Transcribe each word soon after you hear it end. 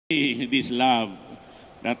this love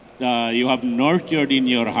that you have nurtured in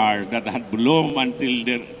your heart, that had bloomed until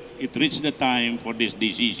it reached the time for this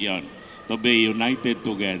decision to be united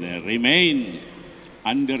together. Remain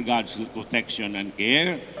under God's protection and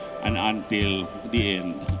care and until the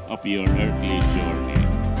end of your earthly journey.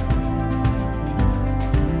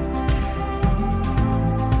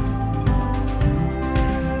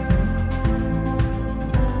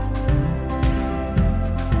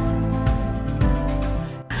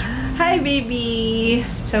 Hi, baby!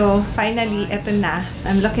 So, finally, eto na.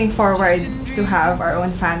 I'm looking forward to have our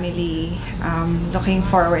own family. Looking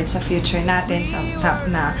forward sa future natin, sa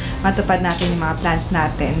top na matupad natin yung mga plans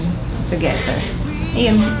natin together.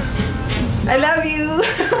 Ayun. I love you!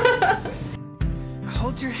 I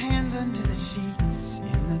hold your hand under the sheets.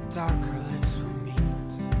 In the dark, our lips will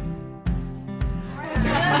meet.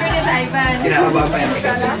 Sure is Ivan.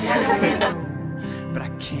 But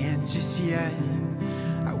I can't just yet.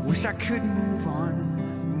 I wish I could move on.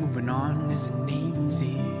 Moving on isn't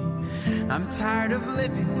easy. I'm tired of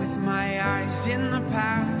living with my eyes in the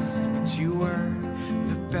past. But you were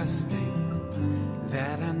the best thing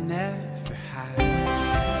that I never had.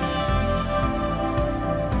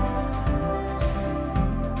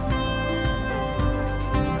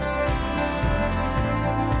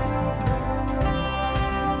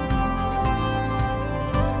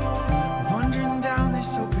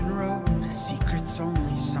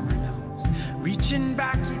 Reaching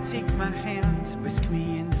back, you take my hand, whisk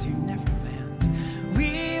me into Neverland.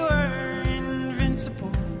 We were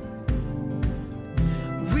invincible.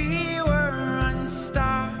 We were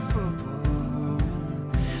unstoppable.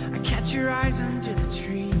 I catch your eyes under the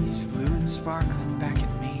trees, blue and sparkling back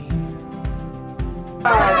at me.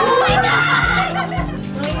 Oh my God!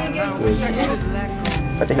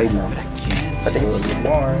 Patihay mo. Patihay mo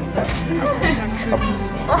more.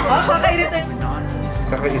 Kakairitin.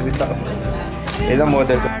 Kakairita ka. Ilang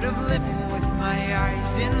model ko. Tired of living with my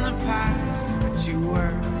eyes in the past, but you were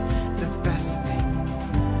the best thing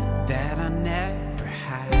that I never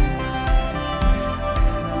had.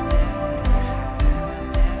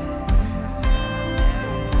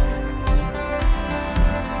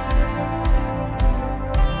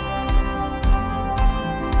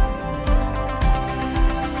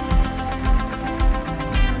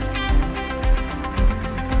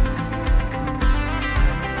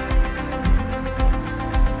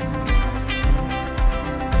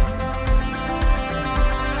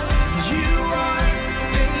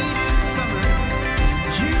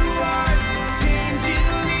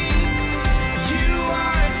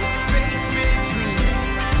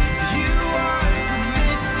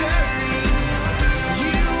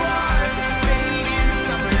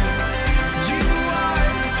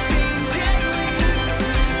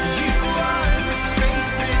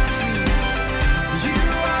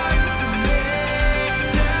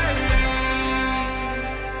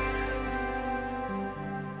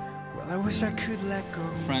 I wish I could let go.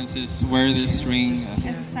 Frances, wear this ring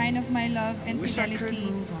As a sign of my love and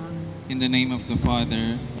fidelity, in the name of the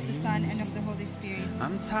Father, of the Son, and of the Holy Spirit.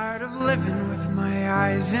 I'm tired of living with my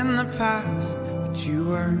eyes in the past, but you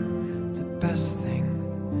were the best thing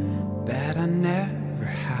that I never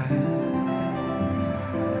had.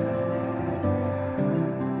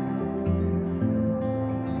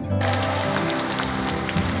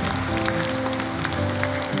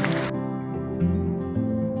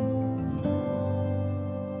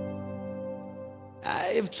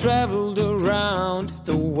 I've traveled around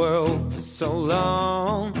the world for so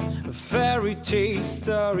long, a fairy tale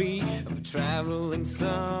story of a traveling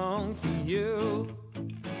song for you.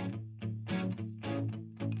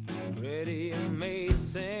 Pretty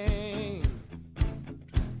amazing.